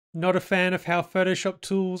Not a fan of how Photoshop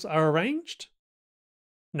tools are arranged?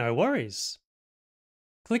 No worries.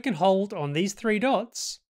 Click and hold on these three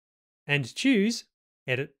dots and choose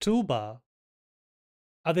Edit Toolbar.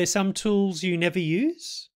 Are there some tools you never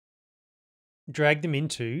use? Drag them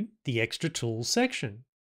into the Extra Tools section.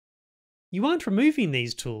 You aren't removing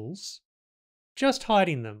these tools, just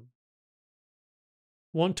hiding them.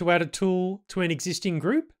 Want to add a tool to an existing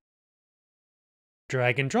group?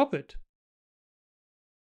 Drag and drop it.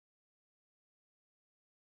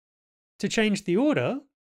 To change the order,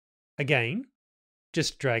 again,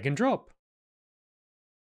 just drag and drop.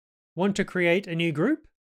 Want to create a new group?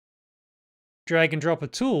 Drag and drop a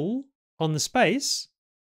tool on the space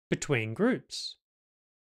between groups.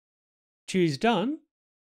 Choose Done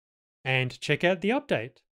and check out the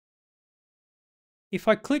update. If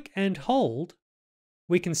I click and hold,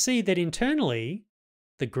 we can see that internally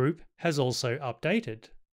the group has also updated.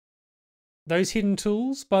 Those hidden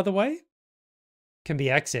tools, by the way, can be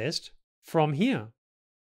accessed from here.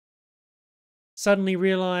 Suddenly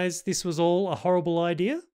realize this was all a horrible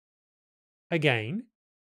idea? Again,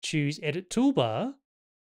 choose Edit Toolbar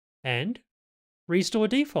and Restore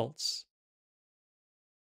Defaults.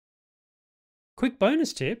 Quick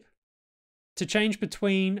bonus tip: to change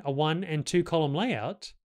between a 1 and 2 column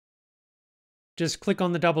layout, just click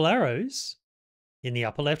on the double arrows in the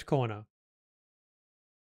upper left corner.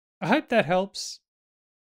 I hope that helps.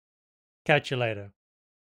 Catch you later.